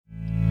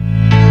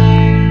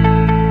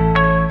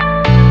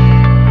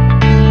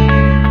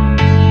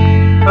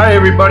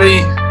everybody,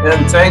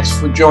 and thanks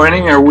for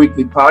joining our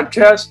weekly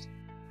podcast.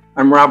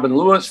 I'm Robin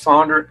Lewis,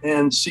 founder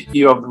and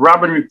CEO of The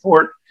Robin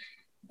Report,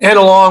 and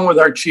along with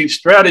our chief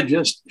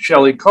strategist,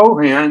 Shelley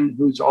Cohan,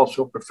 who's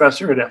also a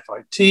professor at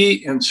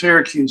FIT and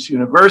Syracuse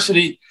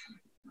University,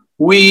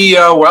 we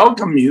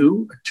welcome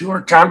you to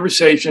our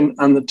conversation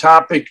on the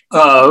topic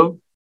of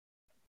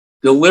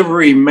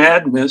delivery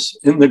madness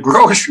in the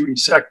grocery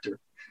sector.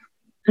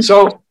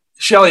 So,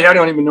 Shelley, I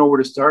don't even know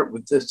where to start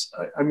with this.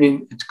 I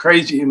mean, it's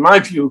crazy. In my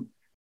view,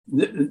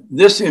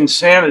 this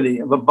insanity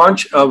of a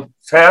bunch of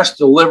fast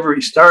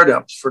delivery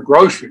startups for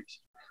groceries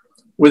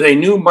with a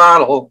new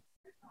model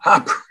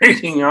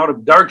operating out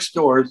of dark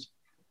stores.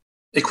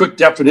 A quick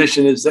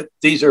definition is that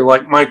these are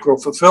like micro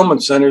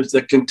fulfillment centers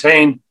that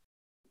contain,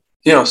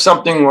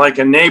 something like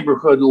a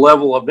neighborhood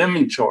level of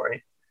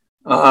inventory,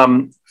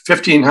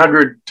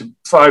 1,500 to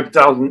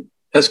 5,000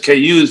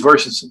 SKUs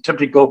versus a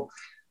typical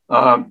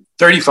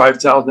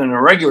 35,000 in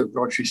a regular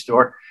grocery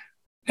store.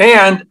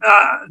 And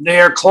they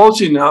are close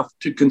enough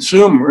to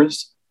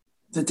consumers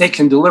that they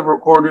can deliver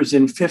orders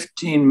in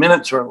 15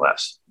 minutes or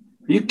less.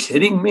 Are you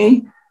kidding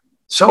me?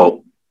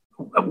 So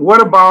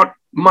what about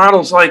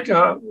models like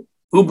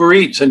Uber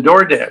Eats and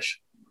DoorDash?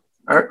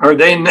 Are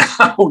they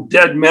now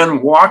dead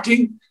men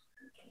walking?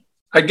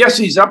 I guess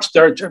these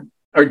upstarts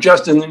are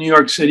just in the New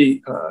York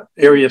City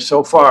area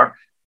so far.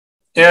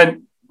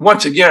 And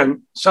once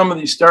again, some of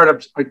these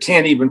startups I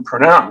can't even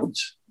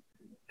pronounce.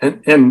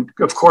 And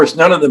of course,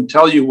 none of them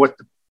tell you what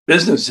the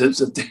businesses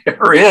that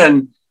they're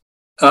in,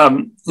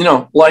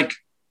 like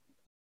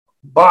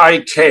Buy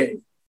K,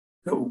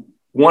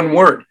 one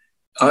word,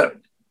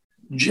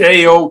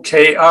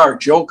 Jokr,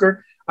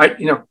 Joker.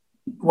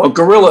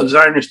 Gorillas,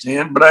 I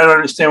understand, but I don't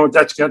understand what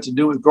that's got to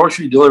do with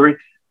grocery delivery.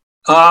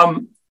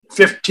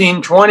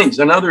 1520 is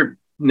another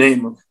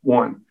name of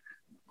one.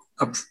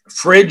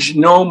 Fridge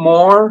No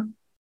More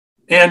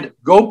and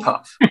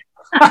GoPuff.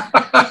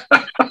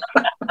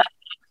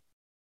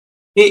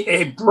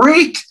 a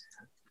break.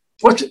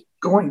 What's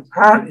going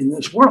on in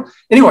this world?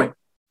 Anyway,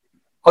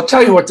 I'll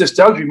tell you what this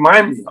does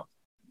remind me of.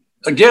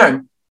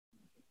 Again,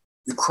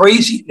 the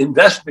crazy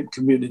investment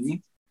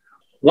community,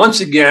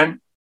 once again,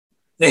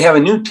 they have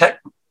a new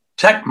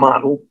tech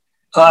model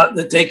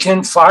that they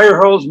can fire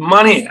hose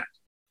money at,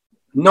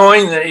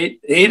 knowing that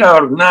 8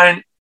 out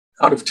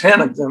of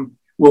 10 of them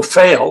will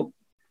fail.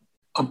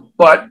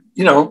 But,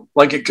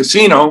 like a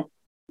casino,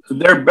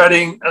 they're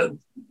betting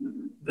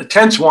the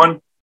 10th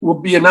one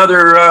will be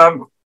another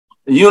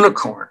a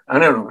unicorn. I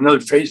don't know, another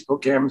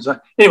Facebook, Amazon.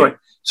 Anyway,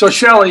 so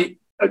Shelley,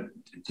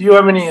 do you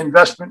have any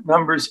investment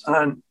numbers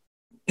on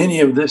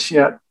any of this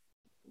yet?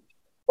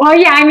 Well,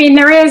 yeah,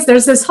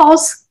 there's this whole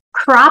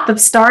crop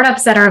of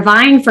startups that are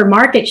vying for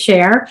market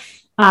share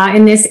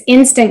in this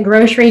instant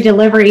grocery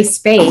delivery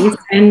space.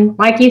 And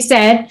like you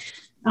said,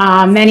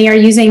 many are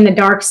using the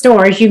dark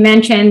stores. You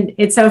mentioned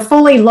it's a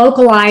fully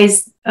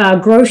localized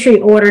grocery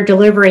order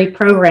delivery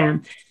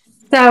program.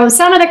 So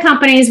some of the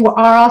companies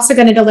are also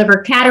going to deliver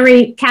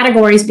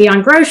categories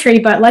beyond grocery,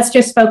 but let's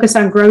just focus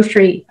on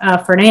grocery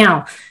for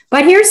now.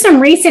 But here's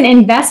some recent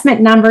investment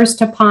numbers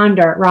to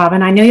ponder,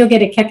 Robin. I know you'll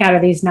get a kick out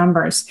of these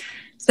numbers.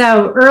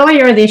 So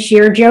earlier this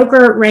year,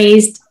 Joker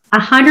raised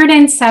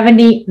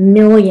 $170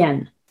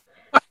 million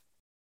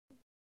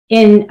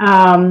in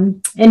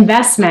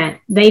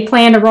investment. They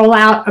plan to roll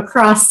out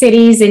across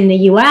cities in the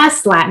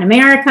U.S., Latin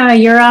America,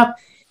 Europe.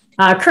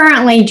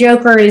 Currently,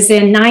 Joker is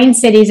in 9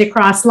 cities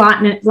across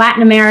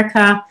Latin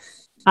America,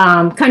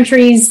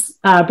 countries,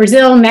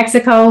 Brazil,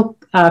 Mexico,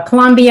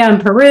 Colombia,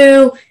 and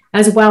Peru,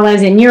 as well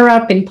as in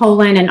Europe, in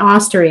Poland, and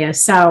Austria.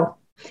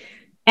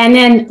 And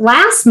then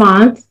last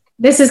month,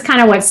 this is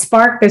kind of what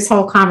sparked this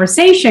whole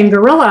conversation.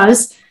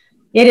 Gorillas,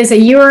 it is a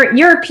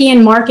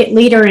European market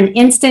leader in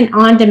instant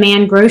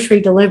on-demand grocery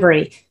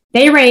delivery.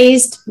 They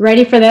raised,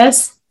 ready for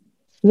this,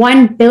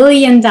 $1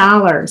 billion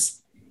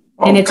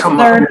in its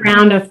third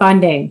round of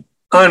funding.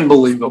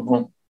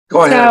 Unbelievable.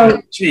 Go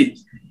ahead. So,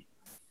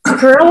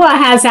 Gorilla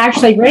has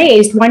actually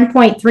raised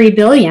 $1.3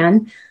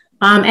 billion,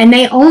 and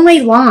they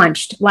only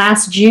launched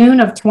last June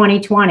of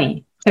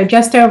 2020, so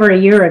just over a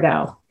year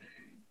ago.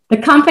 The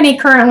company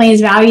currently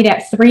is valued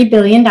at $3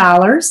 billion.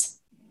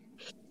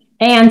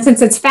 And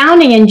since its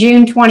founding in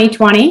June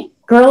 2020,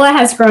 Gorilla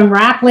has grown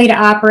rapidly to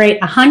operate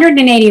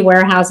 180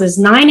 warehouses,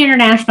 9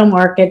 international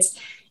markets,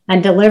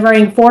 and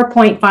delivering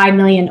 4.5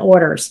 million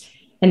orders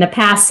in the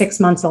past 6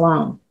 months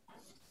alone.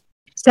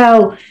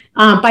 So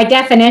by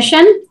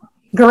definition,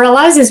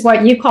 Gorillas is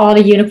what you call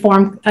a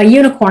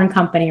unicorn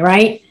company,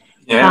 right?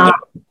 Yeah.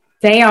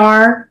 They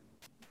are,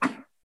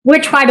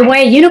 which by the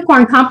way,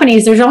 unicorn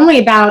companies, there's only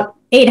about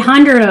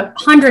 800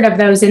 of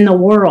those in the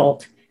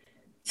world.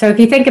 So if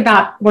you think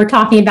about, we're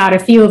talking about a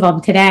few of them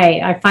today,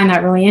 I find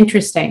that really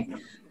interesting.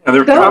 And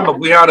there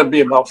probably ought to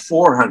be about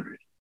 400.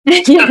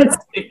 Yes.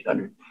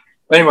 800.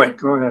 Anyway,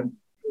 go ahead.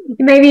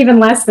 Maybe even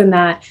less than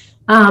that.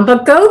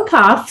 But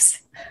GoPuffs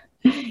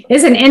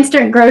is an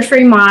instant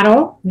grocery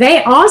model.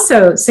 They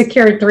also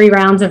secured 3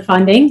 rounds of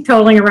funding,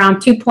 totaling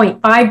around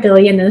 $2.5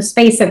 billion in the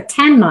space of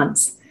 10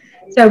 months.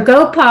 So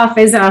GoPuff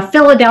is a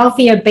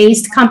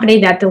Philadelphia-based company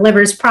that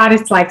delivers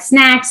products like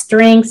snacks,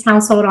 drinks,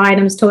 household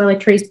items,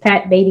 toiletries,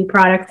 pet, baby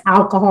products.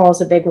 Alcohol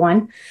is a big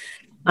one.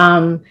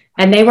 And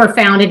they were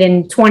founded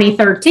in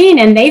 2013,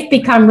 and they've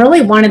become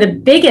really one of the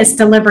biggest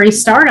delivery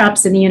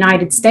startups in the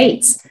United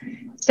States.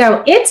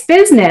 So its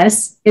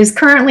business is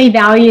currently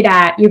valued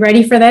at, you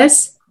ready for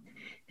this?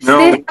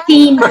 No.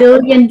 $15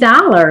 billion.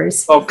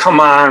 Oh, come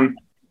on.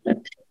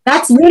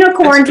 That's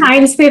unicorn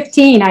times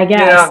 15, I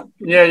guess.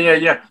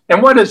 Yeah.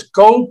 And what does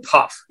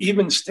GoPuff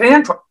even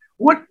stand for?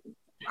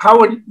 How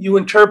would you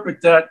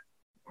interpret that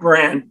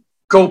brand,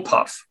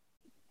 GoPuff?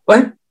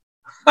 What?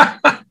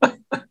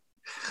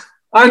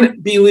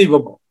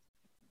 Unbelievable.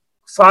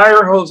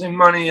 Fire hosing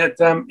money at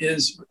them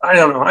is, I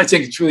don't know, I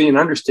think it's really an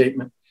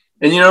understatement.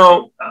 And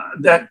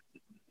that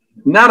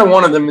not a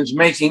one of them is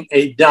making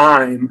a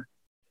dime.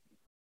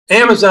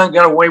 Amazon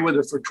got away with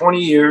it for 20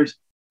 years,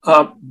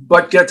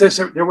 but get this,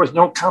 there was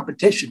no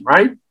competition,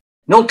 right?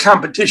 No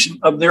competition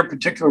of their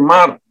particular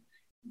model.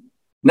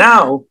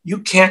 Now you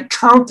can't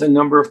count the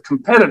number of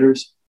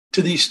competitors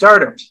to these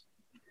startups.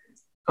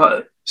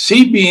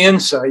 CB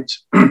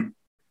Insights,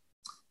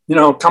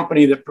 a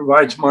company that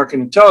provides market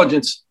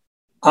intelligence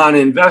on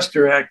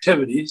investor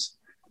activities,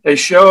 has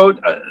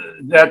showed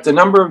that the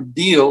number of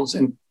deals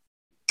in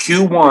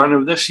Q1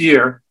 of this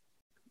year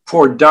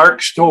for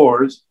dark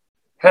stores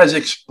has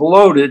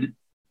exploded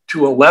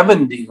to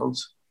 11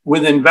 deals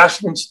with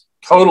investments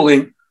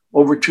totaling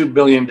over $2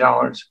 billion.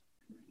 Q4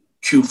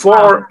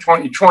 of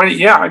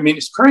 2020,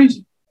 it's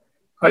crazy.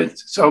 Right?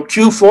 So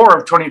Q4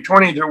 of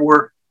 2020, there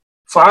were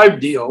 5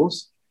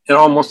 deals at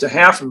almost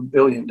 $500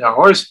 million.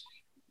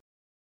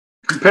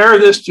 Compare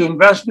this to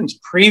investments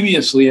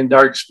previously in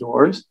dark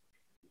stores.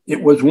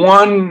 It was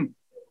 1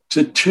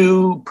 to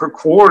 2 per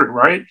quarter,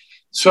 right?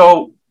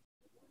 So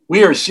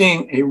we are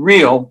seeing a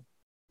real,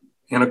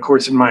 and of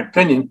course, in my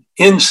opinion,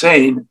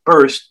 insane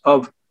burst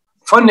of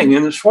funding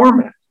in this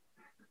format.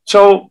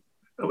 So,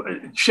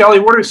 Shelley,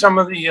 what are some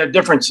of the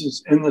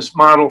differences in this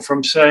model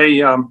from,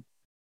 say,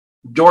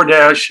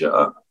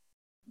 DoorDash,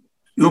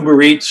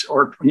 Uber Eats,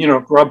 or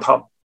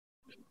Grubhub?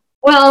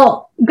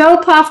 Well,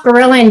 GoPuff,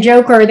 Gorilla, and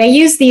Joker, they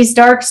use these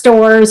dark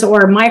stores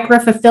or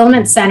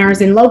micro-fulfillment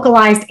centers in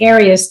localized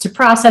areas to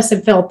process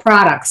and fill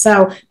products.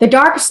 So the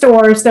dark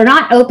stores, they're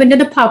not open to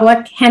the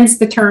public, hence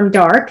the term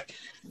dark,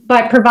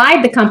 but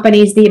provide the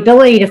companies the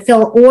ability to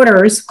fill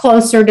orders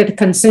closer to the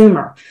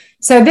consumer.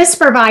 So this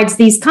provides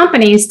these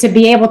companies to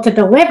be able to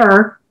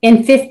deliver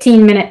in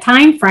 15-minute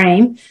time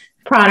frame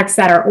products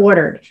that are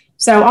ordered.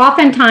 So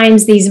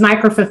oftentimes these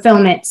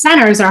micro-fulfillment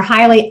centers are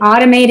highly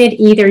automated,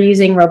 either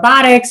using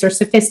robotics or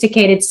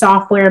sophisticated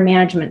software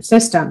management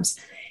systems.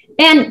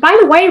 And by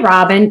the way,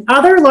 Robin,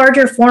 other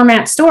larger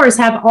format stores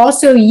have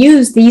also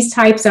used these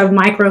types of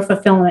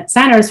micro-fulfillment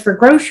centers for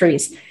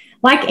groceries,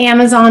 like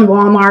Amazon,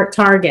 Walmart,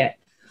 Target.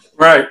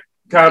 Right.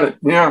 Got it.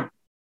 Yeah.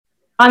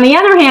 On the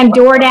other hand,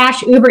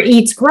 DoorDash, Uber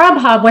Eats,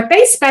 Grubhub, what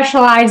they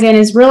specialize in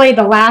is really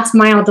the last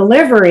mile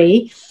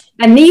delivery.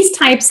 And these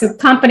types of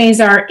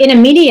companies are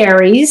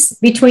intermediaries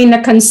between the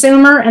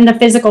consumer and the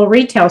physical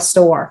retail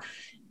store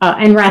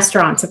and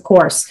restaurants, of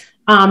course.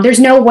 There's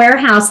no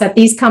warehouse that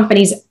these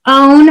companies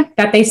own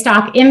that they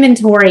stock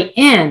inventory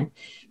in.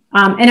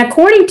 And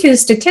according to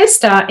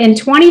Statista, in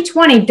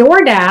 2020,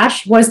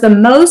 DoorDash was the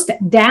most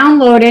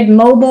downloaded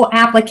mobile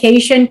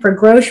application for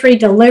grocery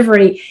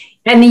delivery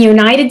in the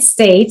United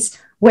States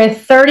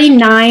with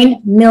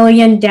 39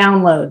 million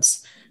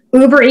downloads.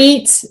 Uber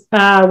Eats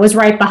was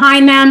right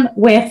behind them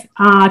with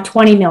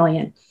 20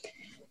 million.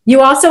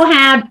 You also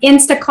have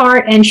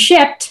Instacart and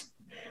Shipt,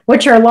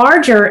 which are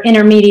larger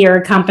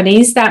intermediary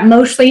companies that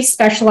mostly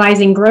specialize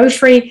in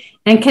grocery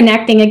and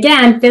connecting,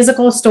 again,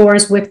 physical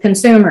stores with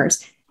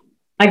consumers.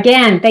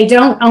 Again, they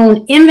don't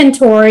own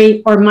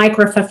inventory or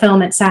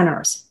micro-fulfillment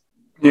centers.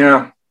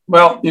 Yeah.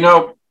 Well,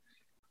 the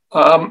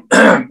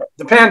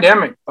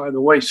pandemic, by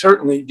the way,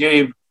 certainly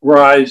gave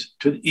rise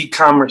to the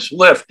e-commerce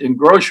lift in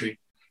grocery.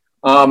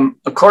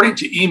 According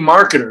to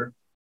eMarketer,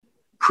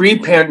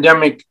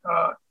 pre-pandemic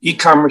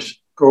e-commerce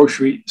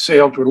grocery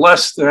sales were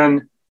less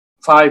than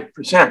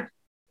 5%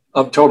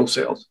 of total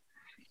sales.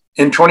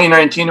 In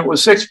 2019, it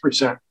was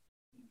 6%.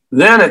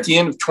 Then at the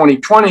end of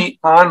 2020,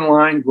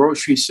 online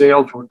grocery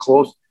sales were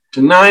close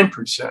to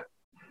 9%.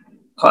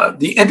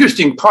 The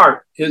interesting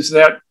part is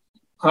that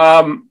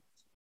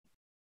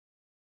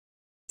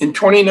in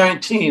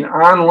 2019,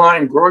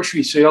 online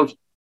grocery sales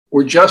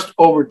were just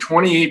over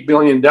 $28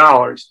 billion.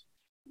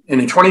 And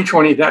in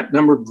 2020, that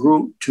number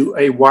grew to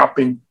a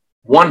whopping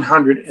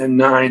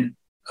 $109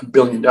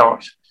 billion.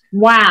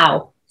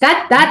 Wow.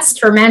 That's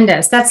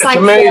tremendous. That's like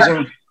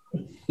amazing.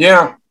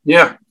 Yeah,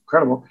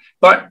 incredible.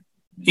 But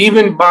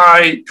even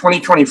by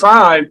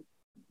 2025,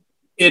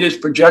 it is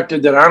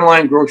projected that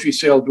online grocery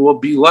sales will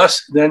be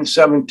less than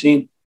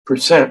 17%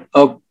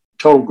 of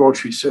total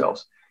grocery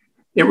sales.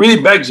 It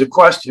really begs the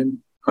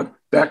question,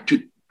 back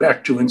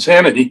to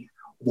insanity,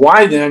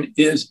 why then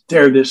is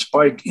there this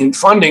spike in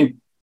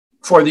funding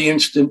for the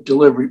instant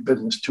delivery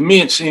business? To me,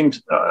 it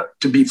seems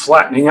to be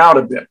flattening out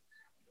a bit.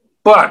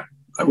 But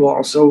I will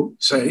also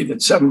say that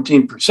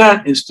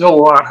 17% is still a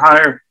lot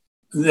higher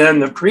than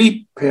the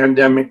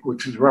pre-pandemic,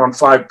 which was around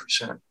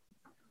 5%.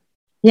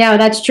 Yeah,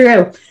 that's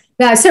true.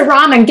 So,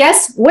 Raman,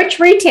 guess which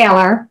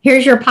retailer,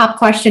 here's your pop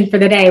question for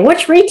the day.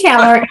 Which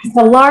retailer is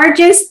the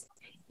largest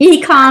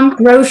e-com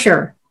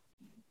grocer?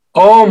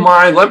 Oh,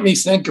 my, let me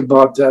think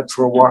about that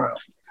for a while.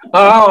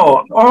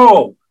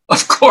 Oh,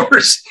 of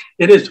course,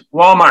 it is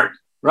Walmart,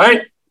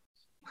 right?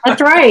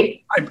 That's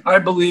right. I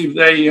believe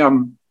they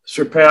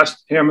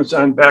surpassed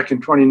Amazon back in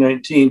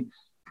 2019,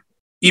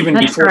 even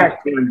before the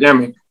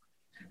pandemic.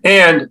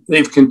 And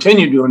they've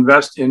continued to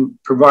invest in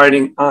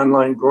providing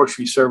online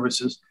grocery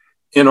services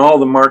in all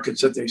the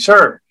markets that they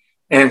serve.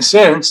 And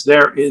since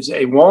there is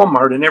a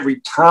Walmart in every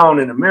town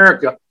in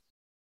America,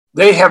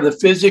 they have the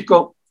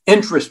physical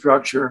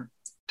infrastructure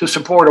to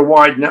support a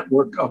wide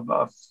network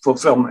of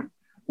fulfillment,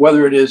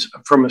 whether it is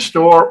from a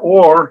store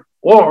or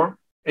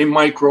a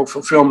micro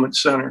fulfillment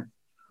center.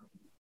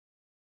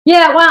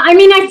 Yeah, well, I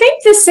mean, I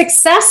think the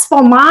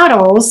successful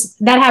models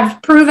that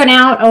have proven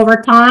out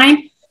over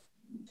time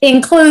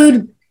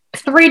include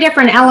three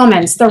different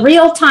elements: the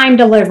real-time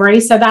delivery,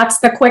 so that's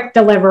the quick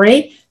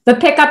delivery; the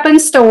pickup in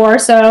store,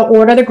 so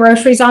order the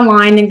groceries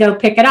online and go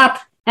pick it up;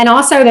 and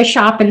also the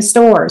shop in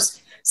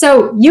stores.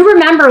 So you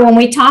remember when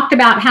we talked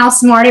about how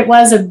smart it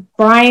was of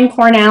Brian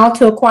Cornell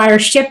to acquire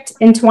Shipt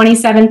in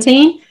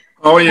 2017?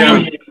 Oh,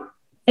 yeah.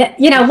 And,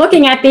 you know,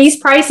 looking at these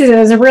prices, it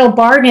was a real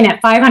bargain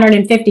at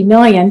 $550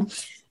 million.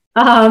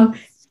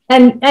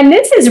 And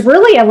this has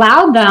really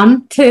allowed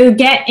them to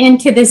get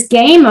into this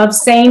game of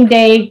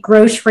same-day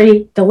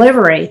grocery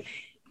delivery.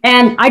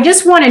 And I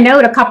just want to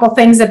note a couple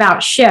things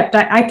about Shipt.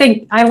 I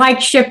think I like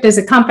Shipt as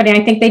a company.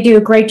 I think they do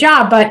a great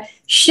job, but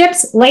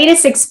Shipt's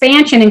latest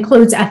expansion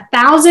includes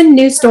 1,000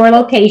 new store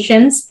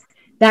locations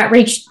that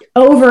reached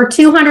over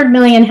 200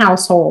 million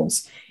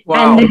households.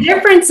 Wow. And the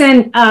difference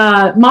in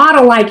a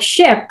model like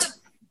Shipt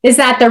is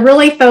that they're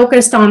really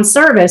focused on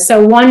service.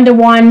 So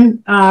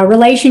one-to-one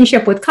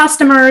relationship with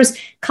customers.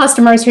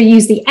 Customers who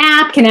use the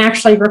app can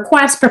actually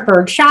request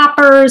preferred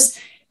shoppers.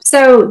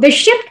 So the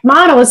Shipt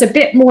model is a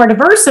bit more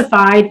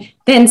diversified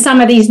than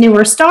some of these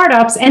newer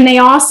startups. And they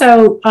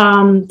also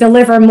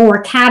deliver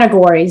more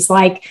categories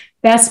like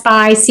Best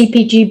Buy,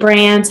 CPG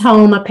brands,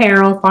 home,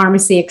 apparel,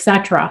 pharmacy,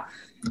 etc.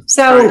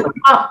 So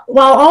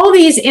while all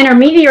these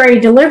intermediary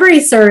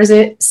delivery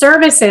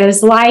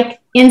services like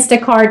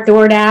Instacart,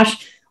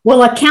 DoorDash,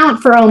 will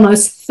account for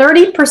almost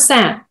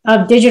 30%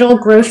 of digital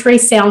grocery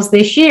sales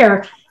this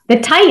year, the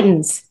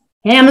titans,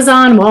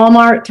 Amazon,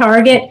 Walmart,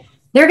 Target,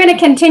 they're going to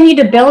continue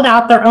to build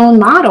out their own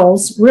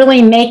models,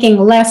 really making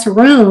less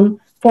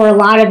room for a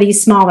lot of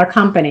these smaller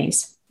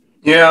companies.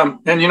 Yeah,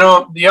 and you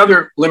know, the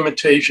other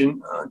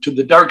limitation to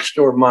the dark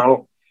store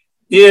model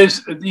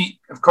is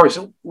of course,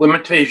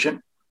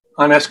 limitation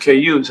on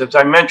SKUs. As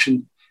I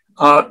mentioned,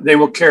 they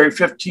will carry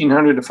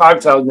 1,500 to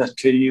 5,000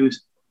 SKUs,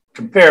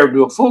 compared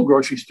to a full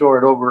grocery store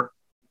at over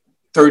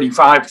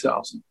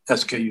 35,000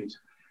 SKUs.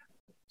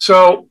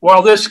 So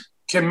while this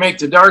can make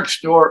the dark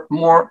store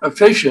more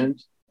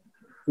efficient,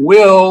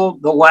 will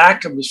the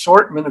lack of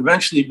assortment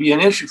eventually be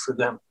an issue for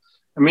them?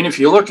 I mean, if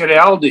you look at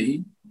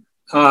Aldi,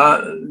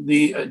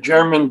 the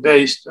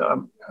German-based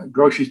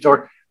grocery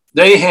store,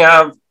 they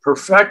have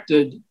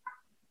perfected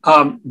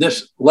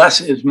this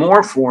less is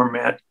more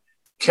format,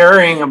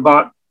 carrying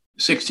about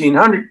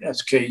 1,600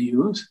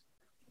 SKUs.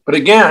 But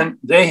again,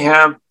 they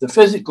have the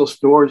physical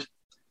stores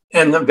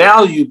and the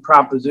value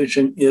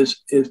proposition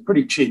is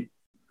pretty cheap.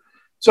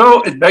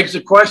 So it begs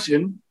the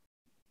question,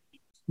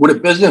 would a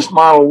business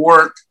model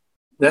work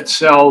that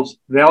sells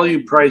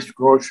value-priced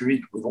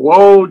groceries with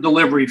low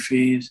delivery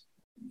fees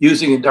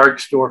using a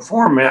dark store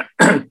format,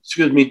 and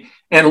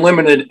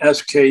limited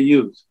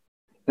SKUs?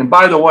 And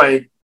by the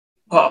way,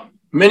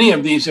 many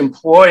of these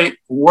employ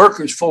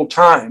workers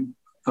full-time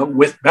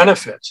with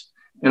benefits.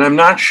 And I'm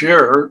not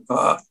sure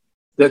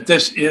that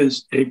this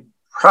is a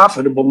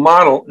profitable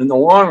model in the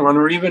long run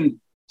or even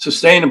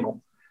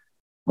sustainable.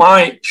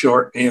 My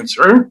short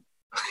answer,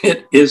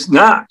 it is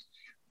not.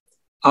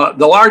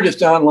 The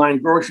largest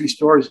online grocery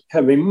stores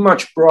have a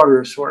much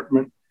broader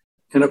assortment.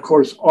 And of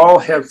course, all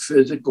have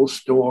physical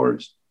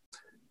stores,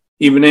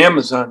 even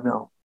Amazon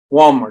now,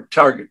 Walmart,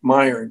 Target,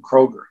 Meijer, and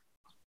Kroger.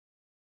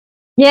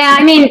 Yeah,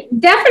 I mean,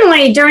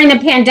 definitely during the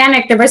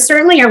pandemic, there was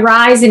certainly a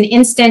rise in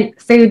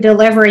instant food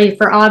delivery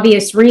for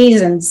obvious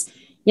reasons.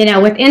 You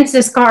know, with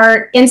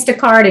Instacart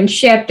and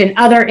Shipt and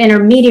other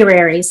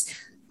intermediaries.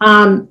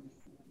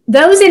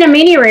 Those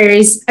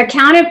intermediaries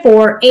accounted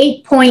for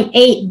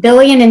 $8.8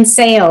 billion in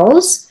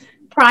sales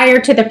prior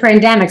to the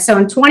pandemic. So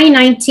in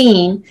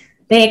 2019,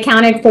 they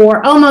accounted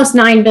for almost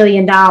 $9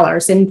 billion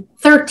and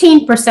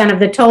 13% of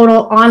the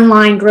total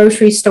online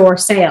grocery store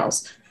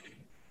sales.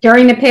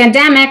 During the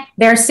pandemic,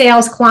 their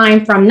sales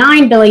climbed from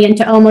 $9 billion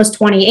to almost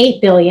 $28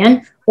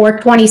 billion, or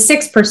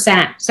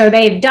 26%. So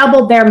they've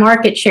doubled their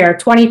market share,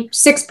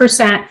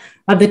 26%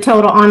 of the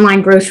total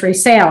online grocery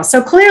sales.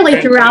 So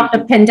clearly throughout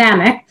the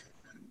pandemic,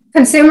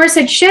 consumers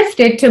had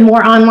shifted to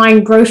more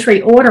online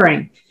grocery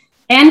ordering.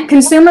 And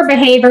consumer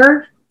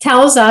behavior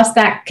tells us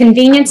that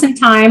convenience and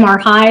time are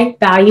high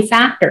value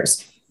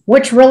factors,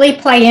 which really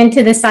play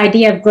into this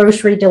idea of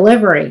grocery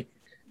delivery.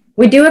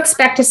 We do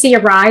expect to see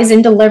a rise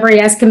in delivery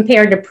as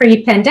compared to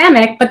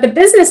pre-pandemic, but the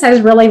business has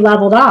really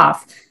leveled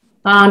off.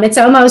 It's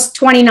almost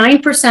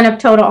 29% of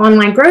total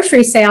online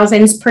grocery sales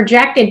and is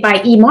projected by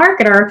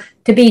eMarketer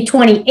to be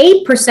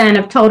 28%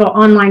 of total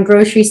online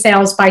grocery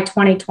sales by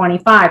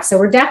 2025. So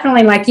we're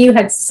definitely, like you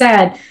had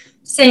said,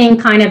 seeing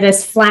kind of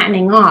this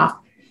flattening off.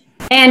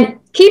 And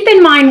keep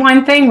in mind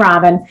one thing,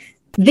 Robin,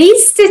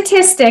 these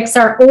statistics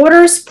are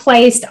orders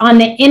placed on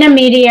the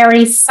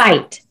intermediary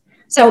site.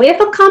 So if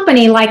a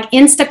company like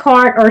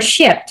Instacart or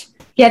Shipt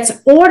gets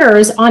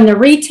orders on the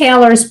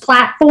retailer's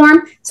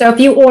platform, so if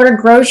you order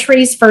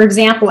groceries, for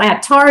example,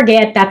 at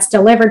Target that's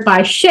delivered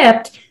by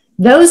Shipt,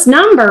 those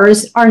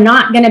numbers are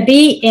not going to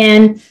be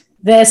in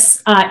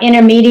this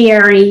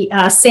intermediary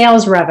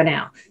sales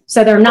revenue.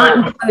 So they're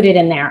not included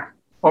in there.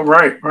 Oh,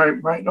 right.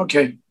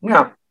 Okay.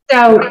 Yeah.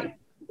 So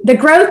the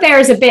growth there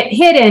is a bit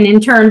hidden in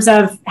terms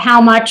of how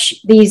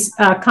much these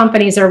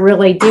companies are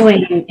really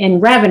doing in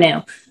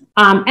revenue.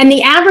 And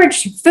the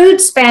average food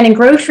spend in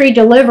grocery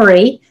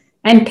delivery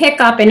and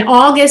pickup in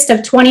August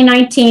of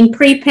 2019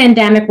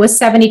 pre-pandemic was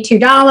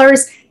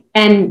 $72.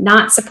 And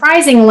not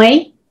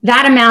surprisingly,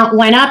 that amount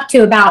went up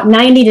to about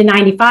 $90 to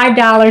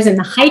 $95 in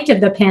the height of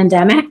the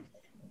pandemic.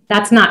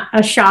 That's not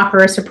a shock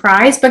or a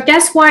surprise, but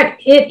guess what?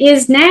 It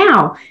is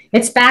now.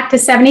 It's back to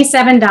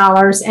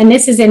 $77, and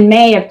this is in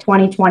May of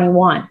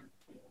 2021.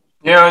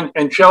 Yeah,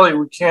 and Shelley,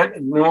 we can't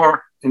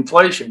ignore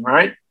inflation,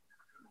 right?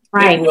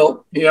 Right.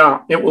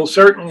 It will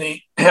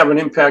certainly have an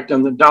impact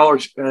on the dollar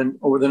spend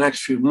over the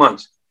next few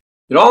months.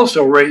 It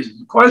also raises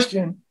the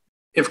question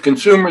if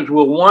consumers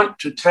will want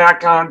to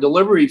tack on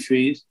delivery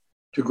fees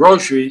to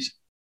groceries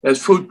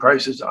as food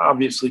prices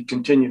obviously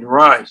continue to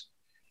rise.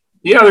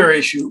 The other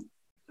issue,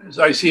 as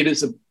I see it,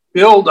 is the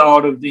build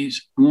out of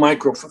these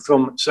micro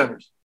fulfillment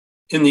centers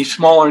in these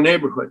smaller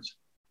neighborhoods.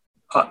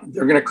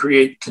 They're going to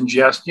create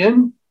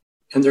congestion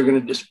and they're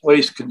going to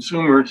displace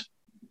consumers'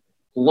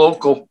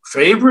 local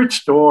favorite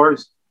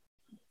stores.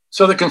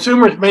 So the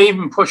consumers may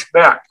even push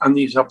back on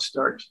these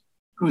upstarts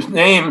whose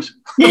names,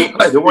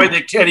 by the way,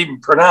 they can't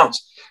even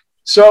pronounce.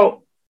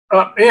 So,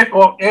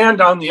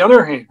 and on the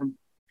other hand,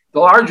 the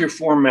larger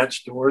format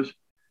stores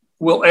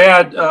will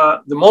add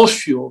the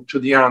most fuel to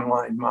the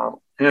online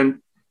model.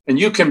 And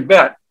you can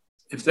bet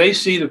if they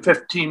see the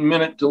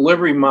 15-minute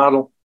delivery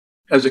model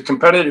as a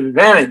competitive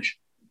advantage,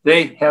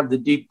 they have the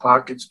deep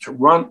pockets to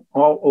run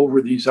all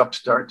over these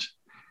upstarts,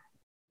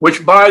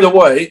 which, by the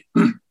way,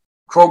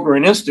 Kroger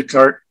and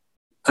Instacart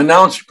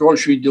announced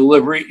grocery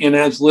delivery in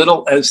as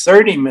little as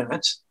 30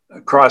 minutes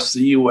across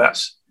the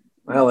U.S.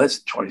 Well,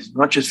 that's twice as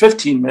much as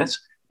 15 minutes.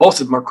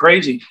 Both of them are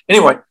crazy.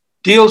 Anyway,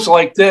 deals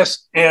like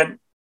this and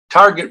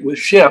Target with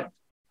Shipt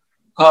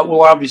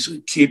will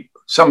obviously keep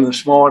some of the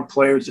smaller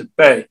players at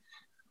bay.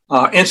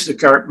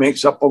 Instacart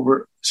makes up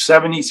over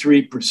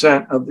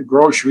 73% of the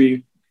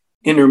grocery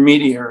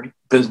intermediary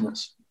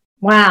business.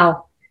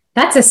 Wow,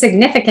 that's a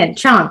significant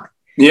chunk.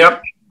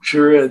 Yep,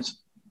 sure is.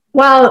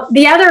 Well,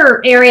 the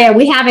other area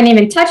we haven't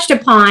even touched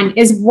upon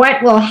is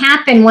what will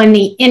happen when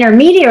the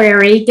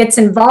intermediary gets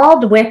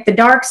involved with the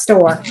dark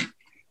store.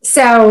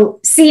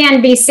 So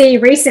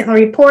CNBC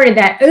recently reported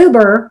that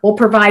Uber will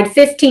provide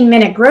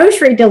 15-minute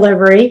grocery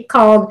delivery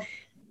called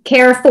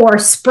Carrefour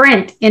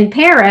Sprint in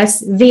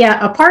Paris via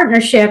a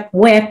partnership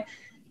with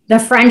the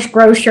French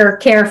grocer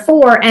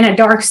Carrefour and a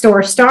dark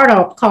store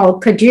startup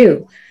called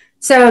Cajoo.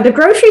 So the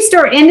grocery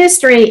store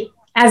industry,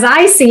 as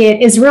I see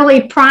it, is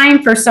really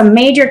primed for some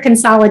major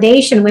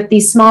consolidation with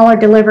these smaller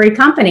delivery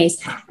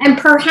companies. And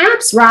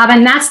perhaps,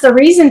 Robin, that's the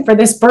reason for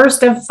this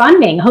burst of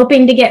funding,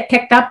 hoping to get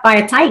picked up by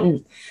a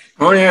titan.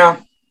 Oh,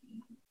 yeah.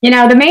 You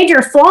know, the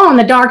major flaw in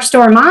the dark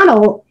store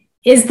model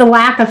is the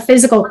lack of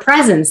physical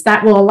presence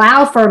that will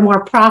allow for a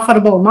more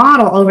profitable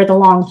model over the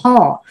long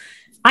haul.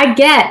 I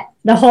get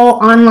the whole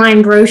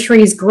online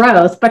groceries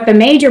growth, but the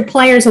major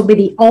players will be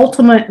the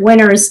ultimate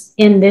winners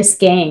in this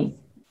game.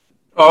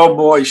 Oh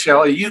boy,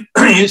 Shelley,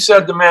 you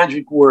said the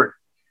magic word.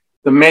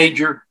 The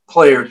major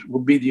players will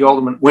be the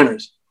ultimate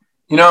winners.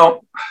 You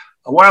know,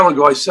 a while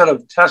ago I said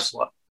of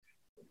Tesla,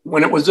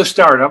 when it was a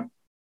startup,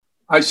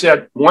 I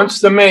said,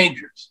 once the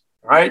majors,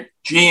 right,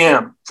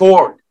 GM,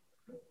 Ford,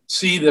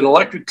 see that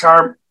electric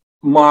car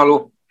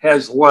model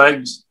has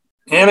legs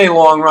and a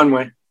long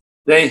runway,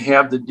 they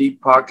have the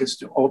deep pockets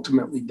to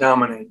ultimately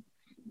dominate.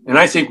 And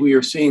I think we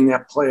are seeing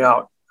that play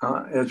out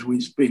as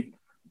we speak.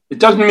 It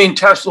doesn't mean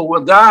Tesla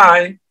will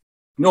die,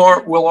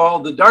 nor will all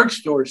the dark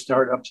store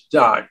startups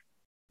die.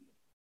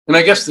 And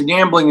I guess the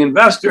gambling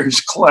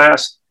investors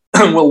class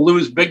will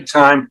lose big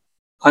time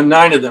on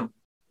 9 of them,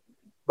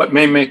 but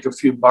may make a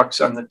few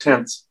bucks on the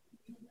 10th.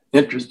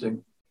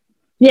 Interesting.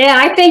 Yeah,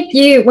 I think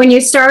when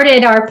you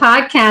started our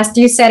podcast,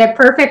 you said it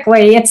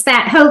perfectly. It's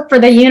that hope for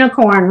the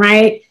unicorn,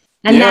 right?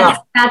 And yeah.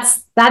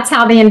 That's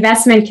how the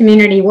investment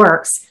community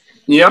works.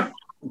 Yep,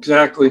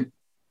 exactly.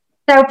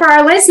 So for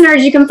our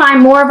listeners, you can find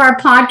more of our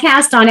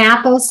podcast on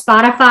Apple,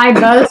 Spotify,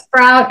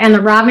 Buzzsprout, and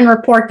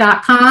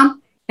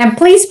therobinreport.com. And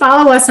please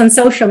follow us on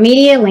social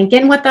media, link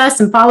in with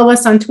us, and follow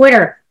us on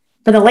Twitter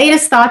for the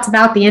latest thoughts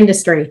about the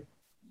industry.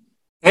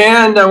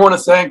 And I want to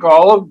thank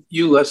all of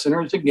you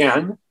listeners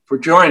again for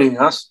joining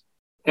us.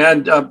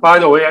 And by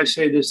the way, I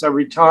say this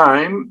every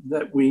time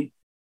that we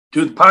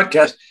do the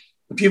podcast.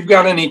 If you've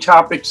got any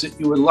topics that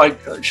you would like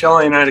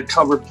Shelley and I to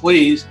cover,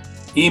 please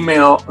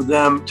email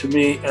them to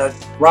me at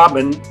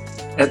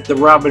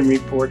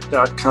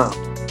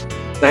robin@therobinreport.com.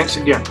 Thanks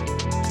again.